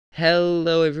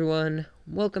Hello everyone,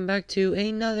 welcome back to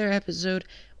another episode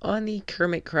on the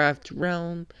Kermitcraft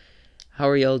realm. How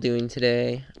are y'all doing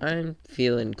today? I'm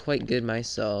feeling quite good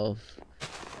myself.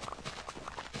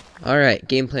 Alright,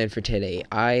 game plan for today.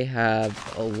 I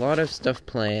have a lot of stuff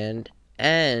planned,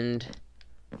 and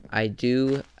I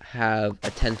do have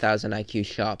a 10,000 IQ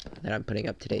shop that I'm putting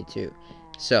up today too.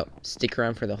 So, stick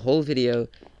around for the whole video.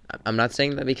 I'm not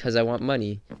saying that because I want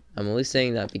money. I'm only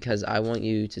saying that because I want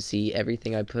you to see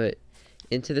everything I put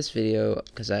into this video,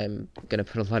 because I'm gonna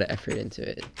put a lot of effort into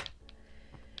it.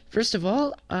 First of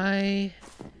all, I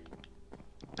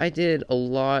did a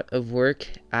lot of work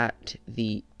at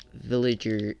the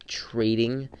villager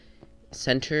trading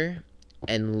center,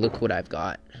 and look what I've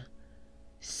got.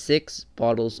 6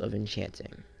 bottles of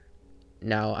enchanting.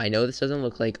 Now, I know this doesn't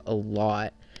look like a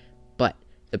lot, but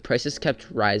the prices kept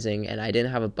rising, and I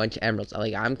didn't have a bunch of emeralds.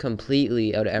 I'm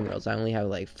completely out of emeralds. I only have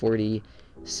like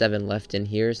 47 left in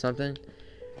here or something.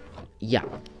 Yeah,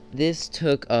 this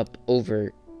took up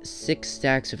over 6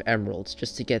 stacks of emeralds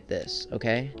just to get this,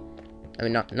 okay? I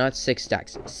mean, not 6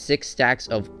 stacks. 6 stacks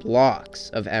of blocks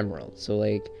of emeralds. So,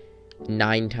 like,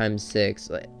 9 times 6.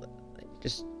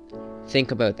 Just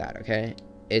think about that, okay?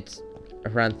 It's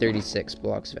around 36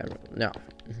 blocks of emerald. No,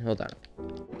 hold on.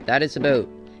 That is about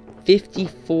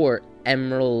 54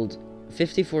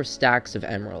 stacks of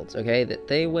emeralds, okay? That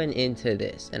they went into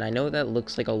this. And I know that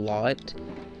looks like a lot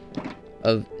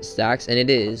of stacks, and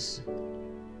it is,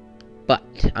 but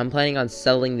I'm planning on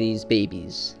selling these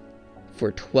babies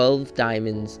for 12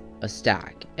 diamonds a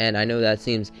stack, and I know that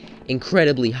seems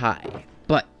incredibly high,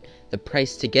 but the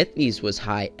price to get these was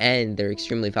high, and they're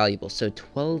extremely valuable. So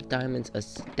 12 diamonds a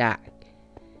stack.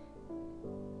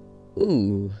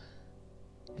 Ooh,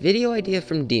 video idea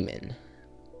from Demon.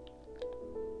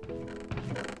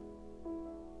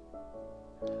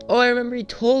 Oh, I remember he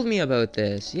told me about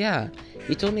this. Yeah,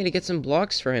 he told me to get some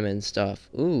blocks for him and stuff.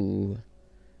 Ooh.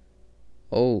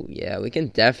 Oh, yeah, we can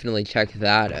definitely check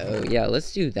that out. Yeah,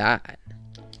 let's do that.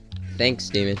 Thanks,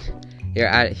 Demon. You're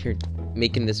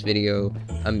making this video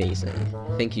amazing.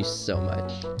 Thank you so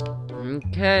much.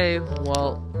 Okay,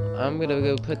 well, I'm gonna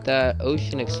go put that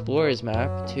Ocean Explorers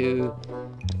map to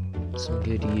some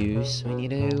good use. We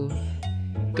need to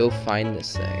go find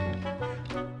this thing.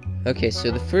 Okay, so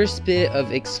the first bit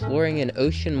of exploring an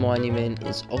ocean monument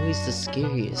is always the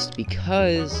scariest,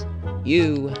 because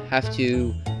you have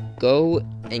to go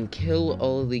and kill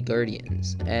all of the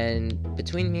guardians. And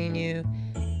between me and you,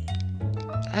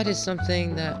 that is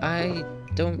something that I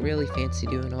don't really fancy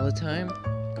doing all the time.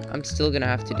 I'm still gonna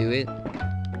have to do it.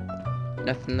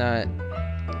 Nothing that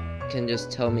can just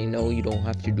tell me, no, you don't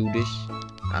have to do this.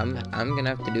 I'm gonna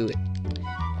have to do it.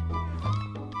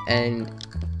 And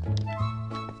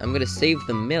I'm gonna save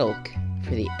the milk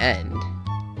for the end,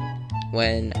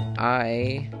 when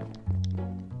I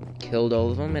killed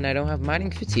all of them and I don't have mining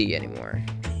fatigue anymore.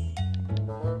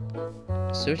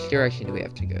 So which direction do we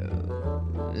have to go?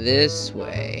 This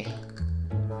way.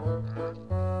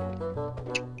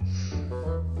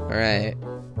 Alright.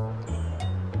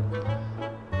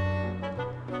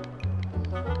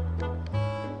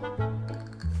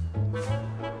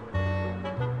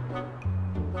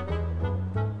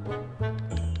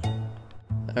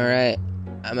 Alright,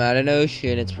 I'm at an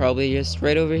ocean. It's probably just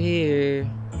right over here.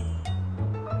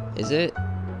 Is it?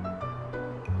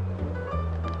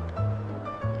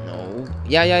 No.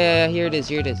 Yeah, here it is,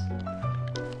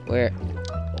 Where?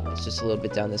 Oh, it's just a little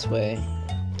bit down this way.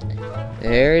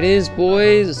 There it is,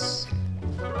 boys!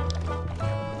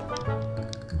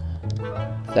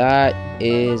 That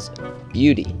is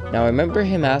beauty. Now, I remember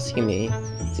him asking me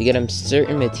to get him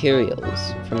certain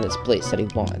materials from this place that he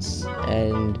wants,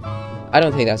 and I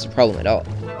don't think that's a problem at all.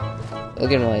 We're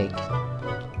gonna,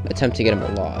 attempt to get him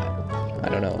a lot. I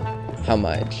don't know how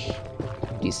much.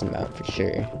 Decent amount for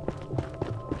sure.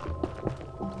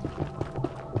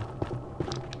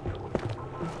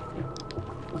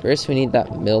 First, we need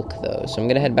that milk, though. So I'm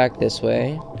gonna head back this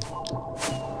way.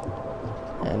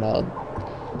 And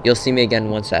you'll see me again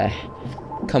once I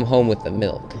come home with the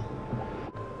milk.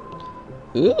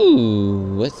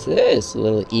 Ooh, what's this? A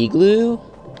little igloo?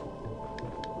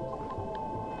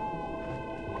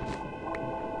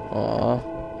 Aw.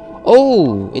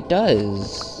 Oh, it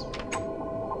does.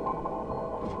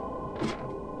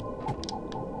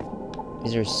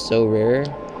 These are so rare.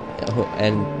 Oh,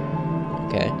 and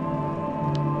okay.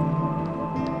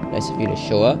 Nice of you to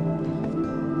show up.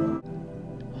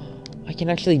 I can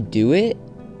actually do it?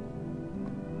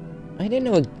 I didn't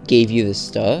know it gave you this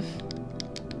stuff.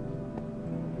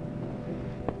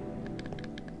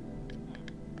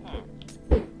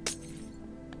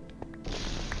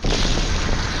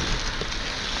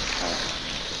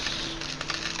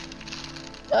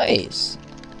 Nice.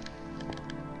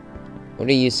 What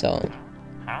are you selling?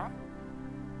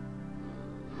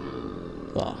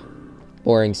 Oh,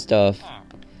 boring stuff.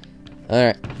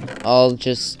 Alright, I'll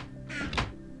just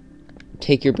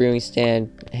take your brewing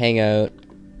stand, hang out.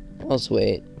 I'll just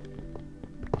wait.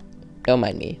 Don't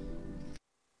mind me.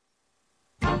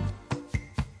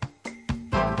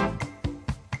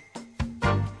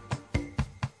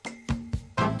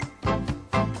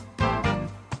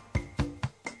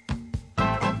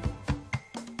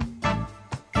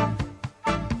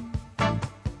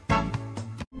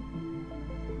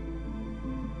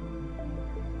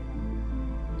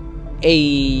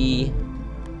 Hey,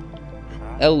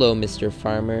 hello, Mr.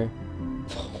 Farmer.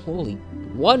 Holy,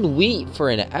 1 wheat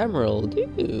for an emerald,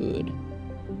 dude.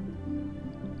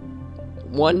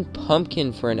 1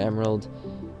 pumpkin for an emerald.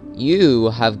 You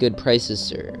have good prices,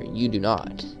 sir. You do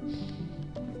not.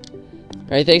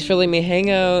 Alright, thanks for letting me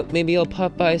hang out. Maybe I'll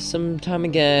pop by sometime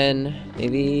again.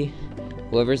 Maybe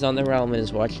whoever's on the realm and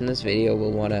is watching this video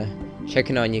will want to check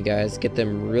in on you guys. Get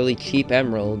them really cheap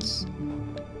emeralds.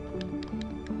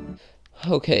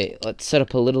 Okay, let's set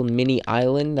up a little mini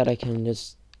island that I can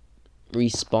just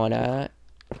respawn at,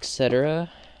 etc.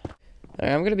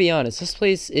 I'm gonna be honest, this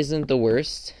place isn't the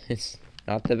worst. It's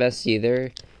not the best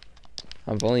either.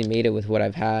 I've only made it with what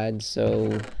I've had,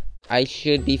 so I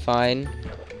should be fine.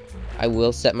 I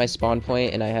will set my spawn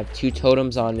point, and I have 2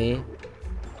 totems on me.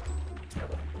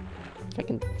 If I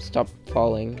can stop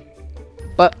falling.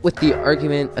 But with the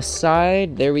argument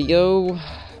aside, there we go.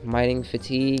 Mining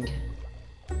fatigue.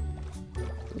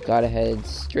 Gotta head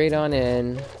straight on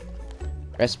in.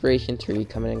 Respiration 3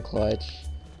 coming in clutch.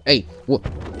 Hey, what?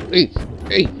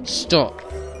 Hey, stop.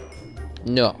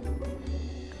 No.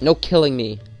 No killing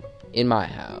me in my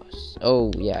house.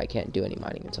 Oh, yeah, I can't do any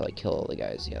mining until I kill all the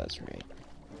guys. Yeah, that's right.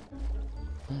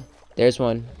 There's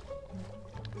one.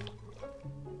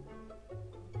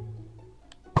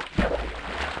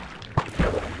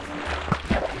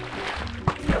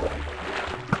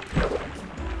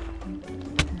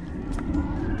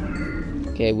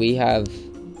 Okay, we have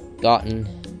gotten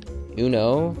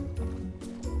Uno.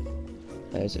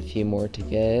 There's a few more to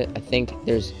get. I think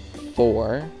there's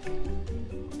 4.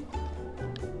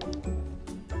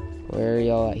 Where are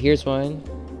y'all at? Here's one.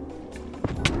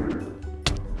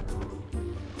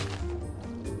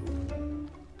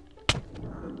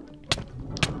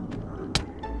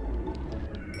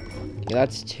 Okay,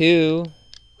 that's 2.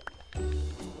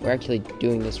 We're actually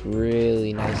doing this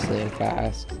really nicely and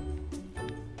fast.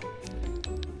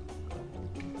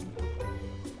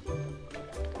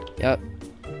 Yep.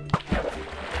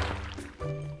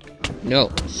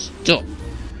 No, stop.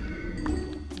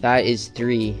 That is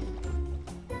 3.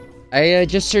 I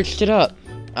just searched it up.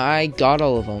 I got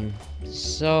all of them.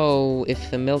 So, if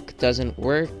the milk doesn't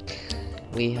work,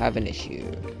 we have an issue.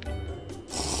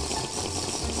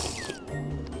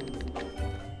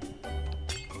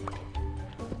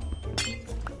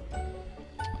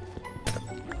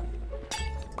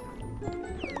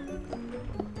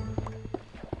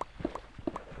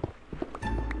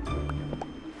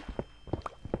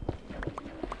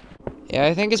 Yeah,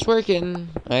 I think it's working.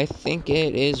 I think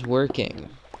it is working.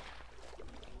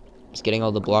 Just getting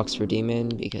all the blocks for Demon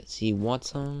because he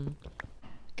wants them.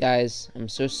 Guys, I'm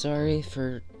so sorry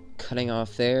for cutting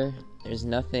off there. There's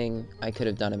nothing I could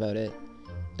have done about it.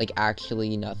 Like,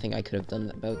 actually nothing I could have done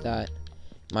about that.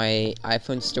 My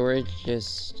iPhone storage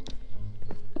just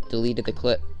deleted the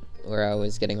clip where I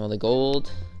was getting all the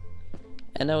gold.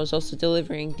 And I was also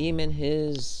delivering Demon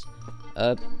his,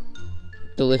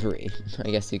 delivery, I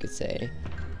guess you could say.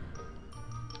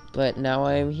 But now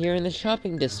I'm here in the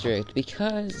shopping district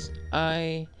because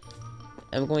I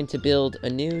am going to build a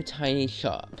new tiny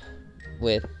shop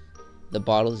with the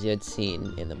bottles you had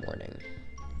seen in the morning.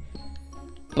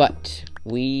 But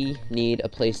we need a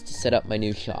place to set up my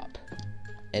new shop.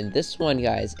 And this one,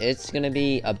 guys, it's gonna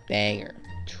be a banger.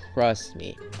 Trust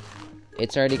me.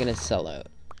 It's already gonna sell out.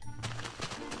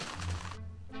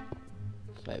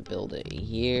 If I build it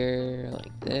here,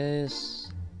 like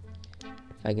this,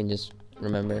 if I can just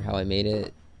remember how I made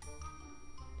it,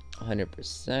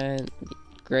 100%,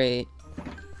 great.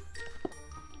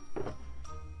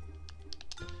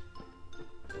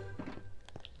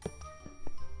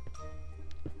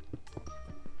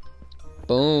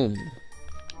 Boom.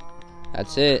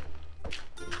 That's it.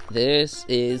 This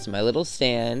is my little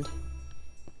stand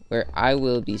where I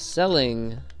will be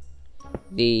selling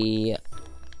the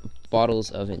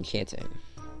bottles of enchanting.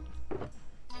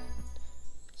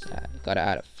 So I gotta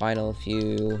add a final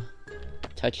few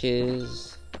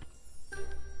touches.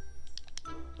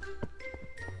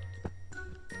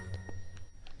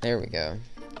 There we go.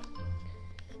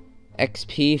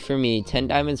 XP for me, 10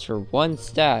 diamonds for one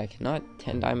stack, not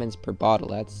 10 diamonds per bottle.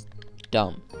 That's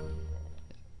dumb.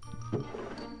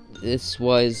 This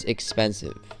was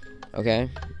expensive, okay?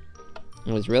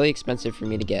 It was really expensive for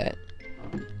me to get.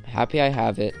 Happy I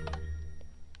have it,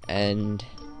 and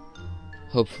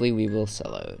hopefully we will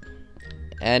sell out.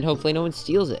 And hopefully no one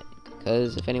steals it,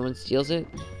 because if anyone steals it,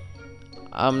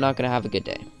 I'm not gonna have a good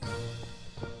day.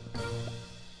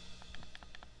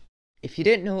 If you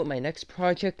didn't know what my next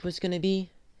project was gonna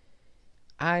be,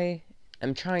 I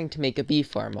am trying to make a bee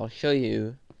farm. I'll show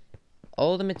you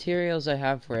all the materials I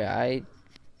have for it. I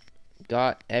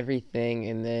got everything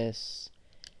in this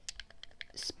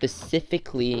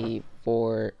specifically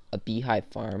for a beehive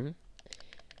farm.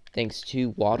 Thanks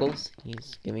to Waddles.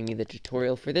 He's giving me the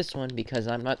tutorial for this one because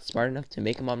I'm not smart enough to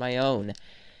make them on my own.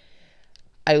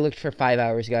 I looked for 5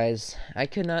 hours, guys. I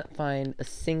could not find a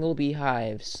single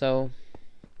beehive, so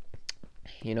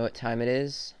you know what time it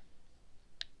is?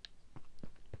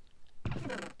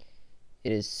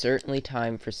 It is certainly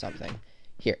time for something.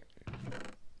 Here.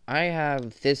 I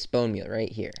have this bone meal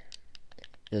right here.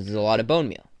 This is a lot of bone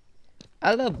meal.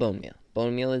 I love bone meal.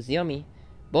 Bone meal is yummy.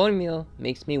 Bone meal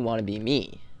makes me want to be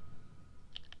me.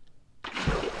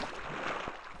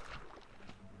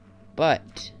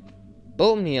 But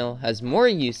bone meal has more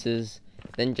uses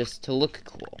than just to look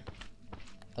cool.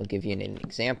 I'll give you an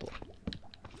example.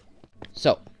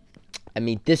 So, I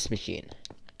made this machine.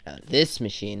 Now this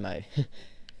machine, my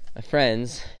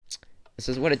friends, this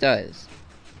is what it does.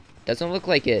 Doesn't look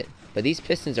like it, but these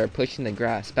pistons are pushing the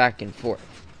grass back and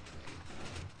forth.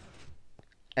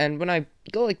 And when I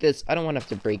go like this, I don't want to have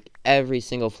to break every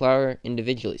single flower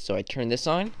individually. So I turn this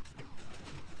on.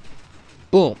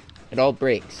 Boom! It all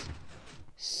breaks.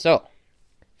 So,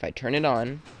 if I turn it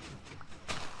on,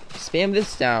 spam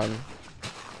this down,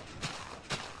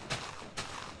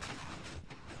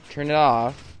 turn it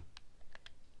off,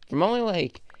 from only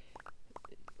like,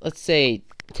 let's say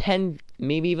 10,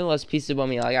 maybe even less pieces of bone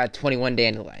meal, I got 21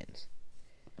 dandelions.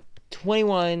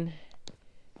 21,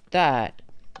 that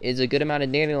is a good amount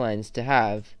of dandelions to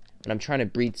have when I'm trying to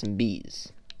breed some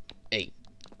bees. Hey,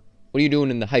 what are you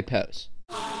doing in the hype house?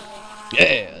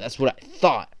 Yeah, that's what I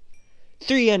thought.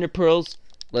 300 pearls,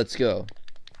 let's go.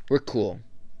 We're cool.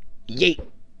 Yay!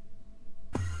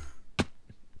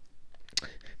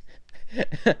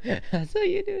 That's how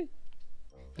you do it.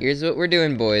 Here's what we're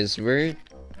doing, boys. We're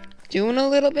doing a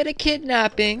little bit of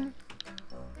kidnapping.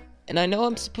 And I know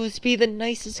I'm supposed to be the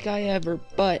nicest guy ever,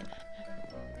 but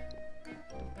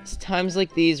it's times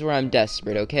like these where I'm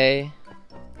desperate, okay?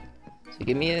 So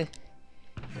give me a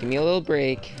little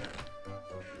break.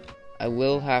 I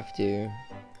will have to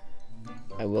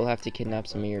kidnap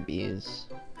some of your bees.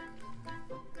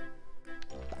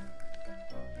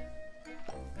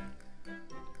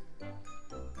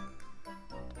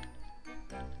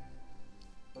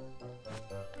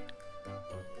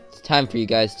 It's time for you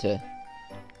guys to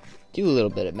do a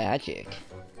little bit of magic.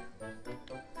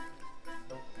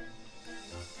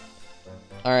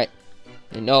 Alright.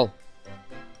 No.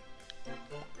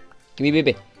 Give me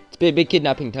baby. It's big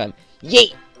kidnapping time.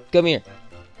 Yay! Come here.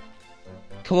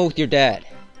 Come on with your dad.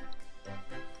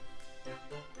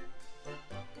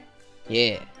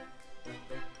 Yeah.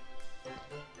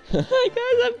 Hi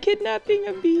guys, I'm kidnapping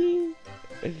a bee.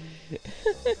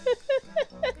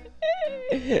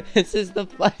 This is the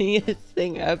funniest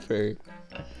thing ever.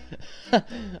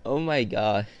 Oh my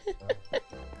god.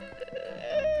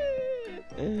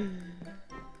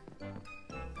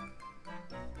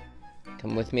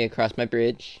 Come with me across my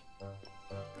bridge.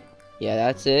 Yeah,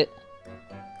 that's it.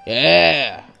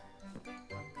 Yeah!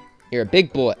 You're a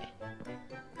big boy.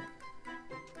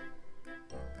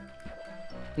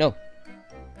 No.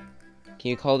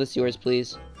 Can you call this yours,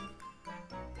 please?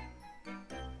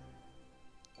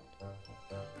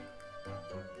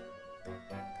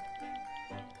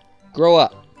 Grow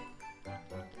up.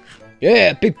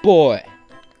 Yeah, big boy.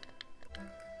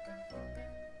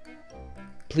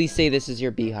 Please say this is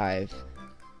your beehive.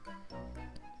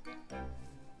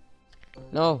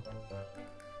 No.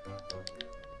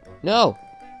 No.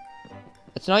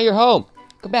 That's not your home.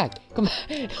 Come back. Come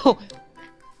back. No.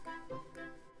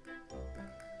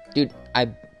 Dude, I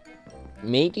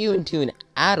made you into an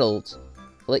adult,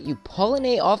 let you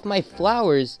pollinate off my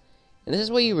flowers, and this is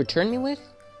what you return me with?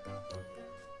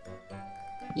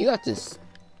 You got this.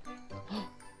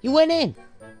 You went in.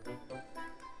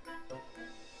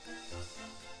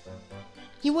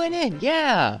 You went in,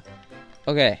 yeah.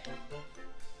 Okay.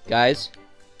 Guys,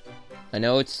 I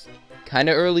know it's kind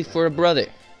of early for a brother,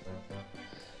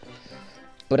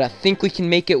 but I think we can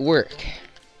make it work.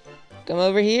 Come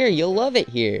over here, you'll love it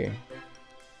here.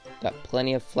 Got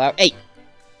plenty of flour. Hey!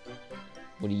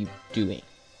 What are you doing?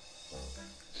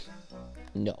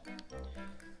 No.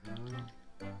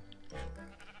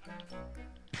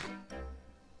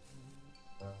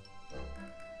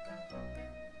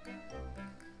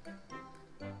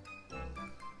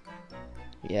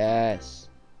 Yes.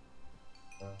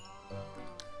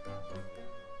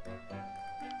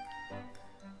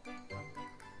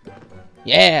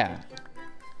 Yeah!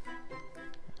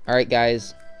 Alright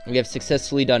guys, we have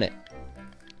successfully done it.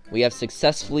 We have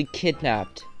successfully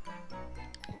kidnapped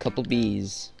a couple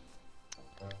bees.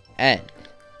 And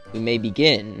we may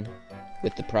begin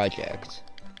with the project.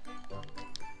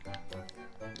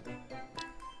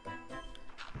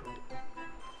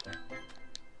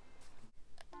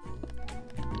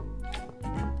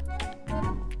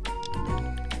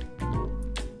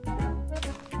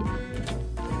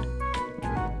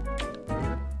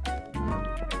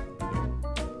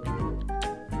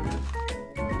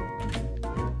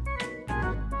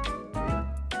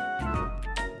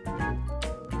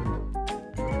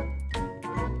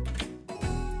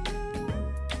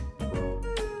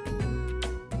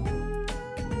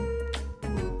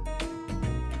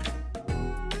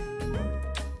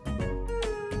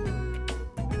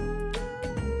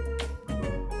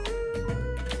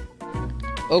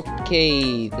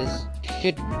 Okay, this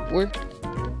should work.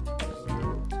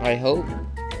 I hope.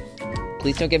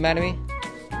 Please don't get mad at me.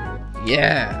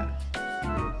 Yeah.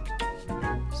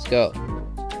 Let's go.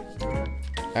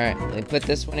 Alright, let me put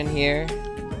this one in here.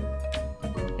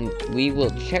 And we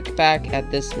will check back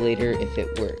at this later if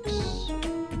it works.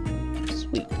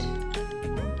 Sweet.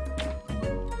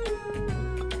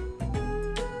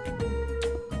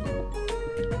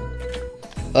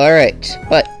 Alright,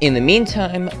 but in the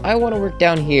meantime, I want to work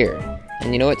down here.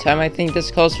 And you know what time I think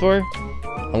this calls for?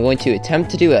 I'm going to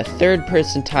attempt to do a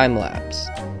third-person time-lapse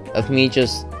of me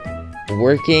just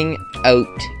working out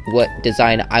what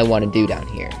design I want to do down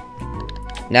here.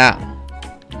 Now,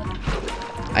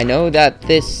 I know that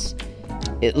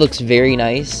it looks very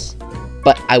nice,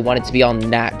 but I want it to be all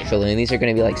natural, and these are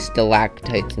going to be like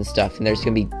stalactites and stuff, and there's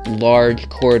going to be large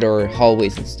corridor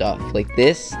hallways and stuff, like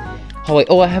this hallway.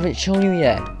 Oh, I haven't shown you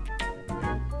yet.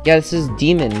 Yeah, this is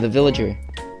Demon, the villager.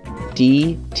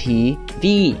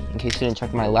 DTV. In case you didn't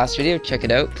check my last video, check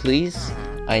it out, please.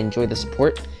 I enjoy the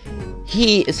support.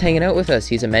 He is hanging out with us.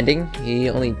 He's amending. He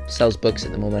only sells books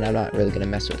at the moment. I'm not really going to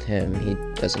mess with him. He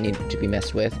doesn't need to be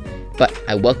messed with. But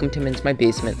I welcomed him into my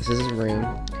basement. This is his room.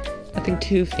 Nothing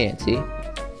too fancy.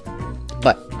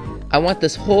 But I want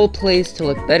this whole place to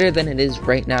look better than it is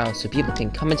right now, so people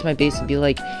can come into my base and be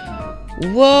like,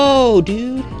 whoa,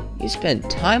 dude, you spent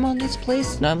time on this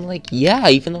place? And I'm like, yeah,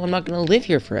 even though I'm not going to live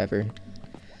here forever.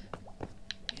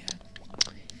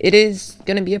 It is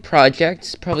going to be a project.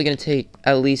 It's probably going to take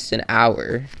at least an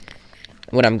hour,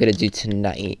 what I'm going to do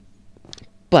tonight.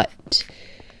 But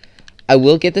I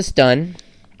will get this done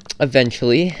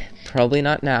eventually. Probably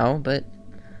not now, but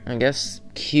I guess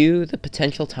cue the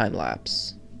potential time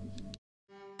lapse.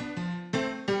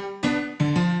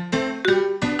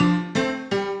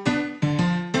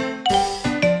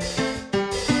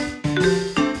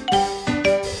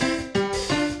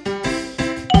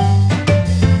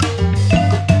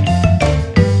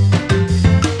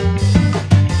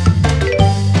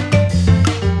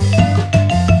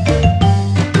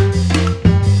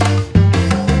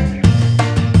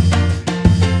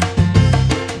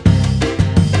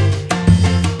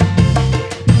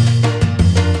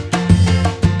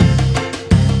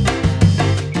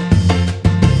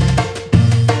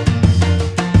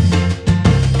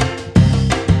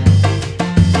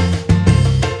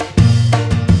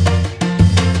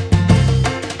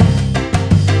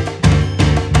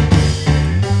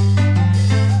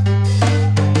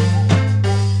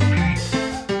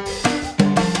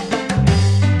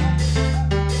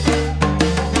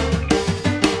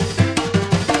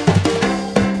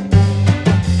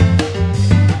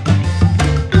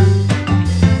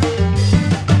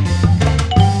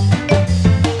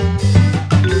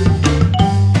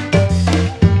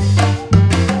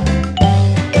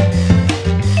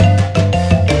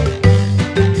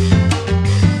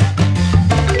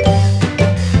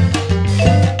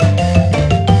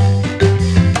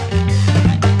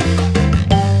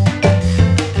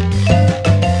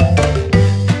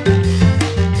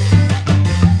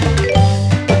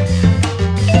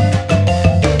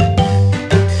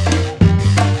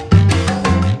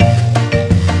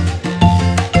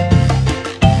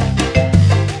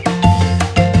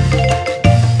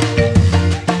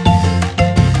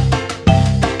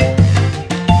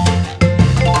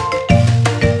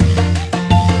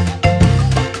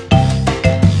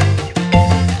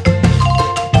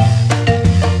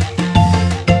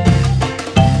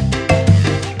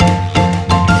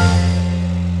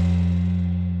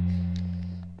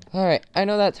 I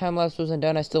know that time lapse wasn't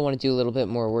done. I still want to do a little bit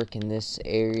more work in this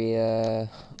area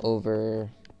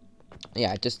over.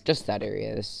 Yeah, just that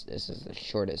area. This is the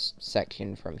shortest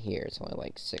section from here. It's only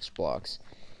like 6 blocks.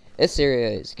 This area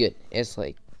is good. It's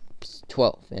like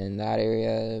 12, and that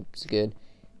area is good.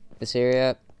 This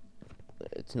area,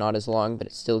 it's not as long, but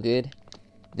it's still good.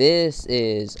 This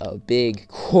is a big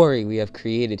quarry we have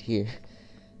created here.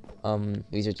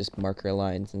 These are just marker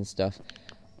lines and stuff.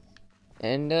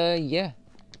 And, yeah.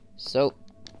 So,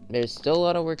 there's still a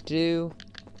lot of work to do.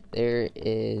 There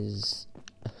is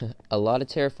a lot of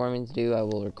terraforming to do. I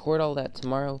will record all that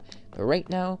tomorrow. But right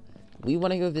now, we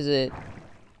want to go visit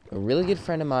a really good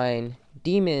friend of mine,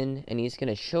 Demon, and he's going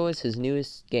to show us his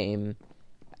newest game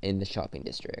in the shopping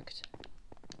district.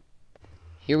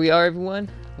 Here we are,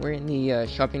 everyone. We're in the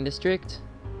shopping district.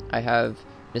 I have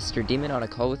Mr. Demon on a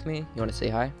call with me. You want to say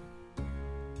hi?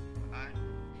 Hi.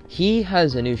 He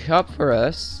has a new shop for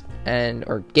us,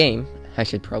 or game, I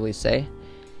should probably say.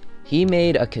 He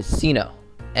made a casino,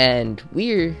 and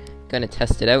we're gonna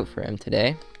test it out for him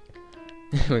today.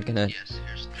 We're gonna. Yes,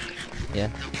 here's the thing. Yeah.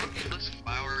 The roofless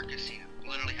flower casino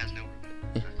literally has no roof.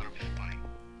 I thought it was funny.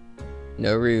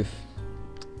 No roof.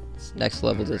 It's next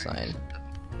level design.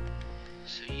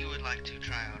 So you would like to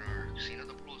try out our casino?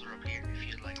 The rules are up here if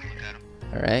you'd like to look at them.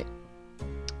 Alright.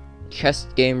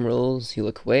 Chest game rules. You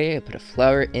look away, I put a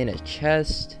flower in a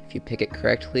chest. If you pick it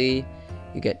correctly,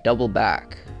 you get double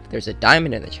back. If there's a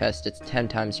diamond in the chest, it's 10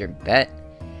 times your bet.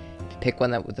 If you pick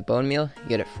one that with the bone meal, you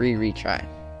get a free retry.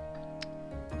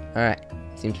 Alright.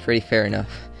 Seems pretty fair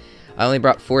enough. I only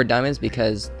brought 4 diamonds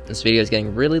because this video is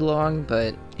getting really long,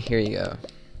 but here you go.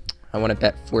 I want to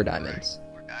bet 4 diamonds.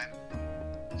 Right, 4 diamonds.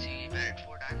 See, you betted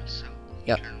 4 diamonds, so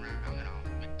Yep. turn around and I'll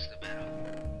mix the bet up.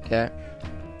 Okay.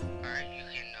 Alright, you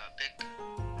can pick.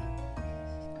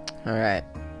 Alright.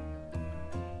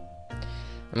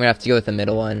 I'm gonna have to go with the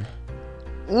middle one.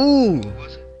 Ooh! What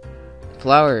was it?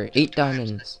 Flower, 8 2 times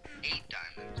diamonds. the 8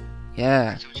 diamonds.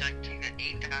 Yeah. So would you like to take that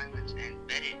 8 diamonds and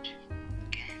bet it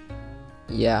again?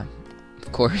 Yeah.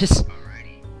 Of course.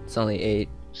 Alrighty. It's only 8.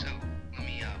 So, let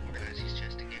me organize these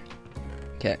chests again.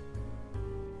 Okay.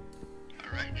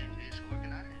 Alright, it is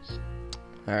organized.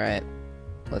 Alright.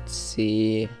 Let's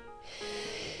see.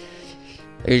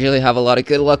 I usually have a lot of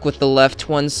good luck with the left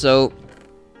one, so.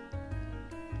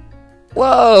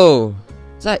 Whoa!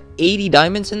 Is that 80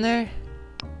 diamonds in there?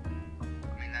 I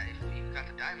mean, that, if you got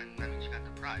the diamond, that means you got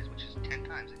the prize, which is 10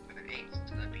 times it. You got 8,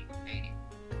 so that'd be 80.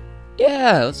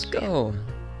 Yeah, let's go.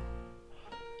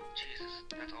 Jesus,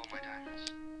 that's all my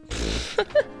diamonds.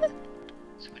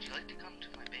 So would you like to come to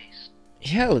my base?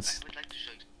 Yeah, I let's would like to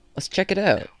show you let's check it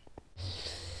out.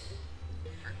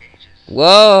 for ages.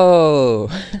 Whoa!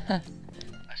 A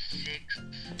 6th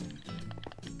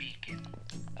beacon.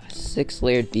 A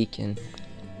 6-layered beacon.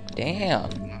 Damn.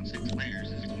 Not 6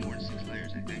 layers, it's more than 6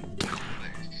 layers, I think. But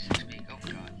it's 6 beacon. Oh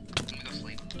god. Let me go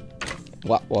sleep.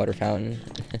 Water fountain.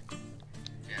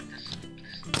 Yeah, this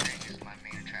thing is my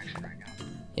main attraction right now.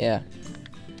 Yeah.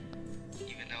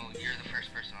 Even though you're the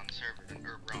first person on the server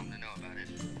or realm to know about it.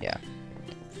 Yeah.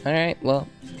 Alright, well,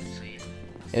 So yeah.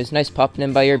 it was nice popping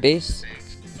in by your base.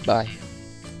 Thanks. Bye.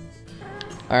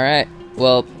 Alright,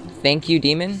 well, thank you,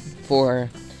 Demon, for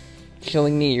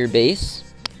showing me your base.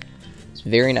 It's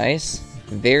very nice.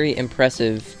 Very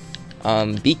impressive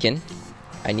beacon.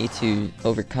 I need to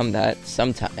overcome that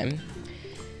sometime.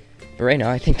 But right now,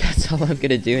 I think that's all I'm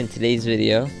gonna do in today's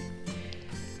video.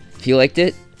 If you liked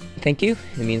it, thank you.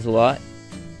 It means a lot.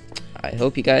 I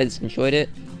hope you guys enjoyed it.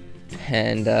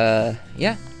 And,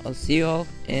 yeah, I'll see you all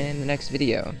in the next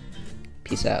video.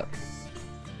 Peace out.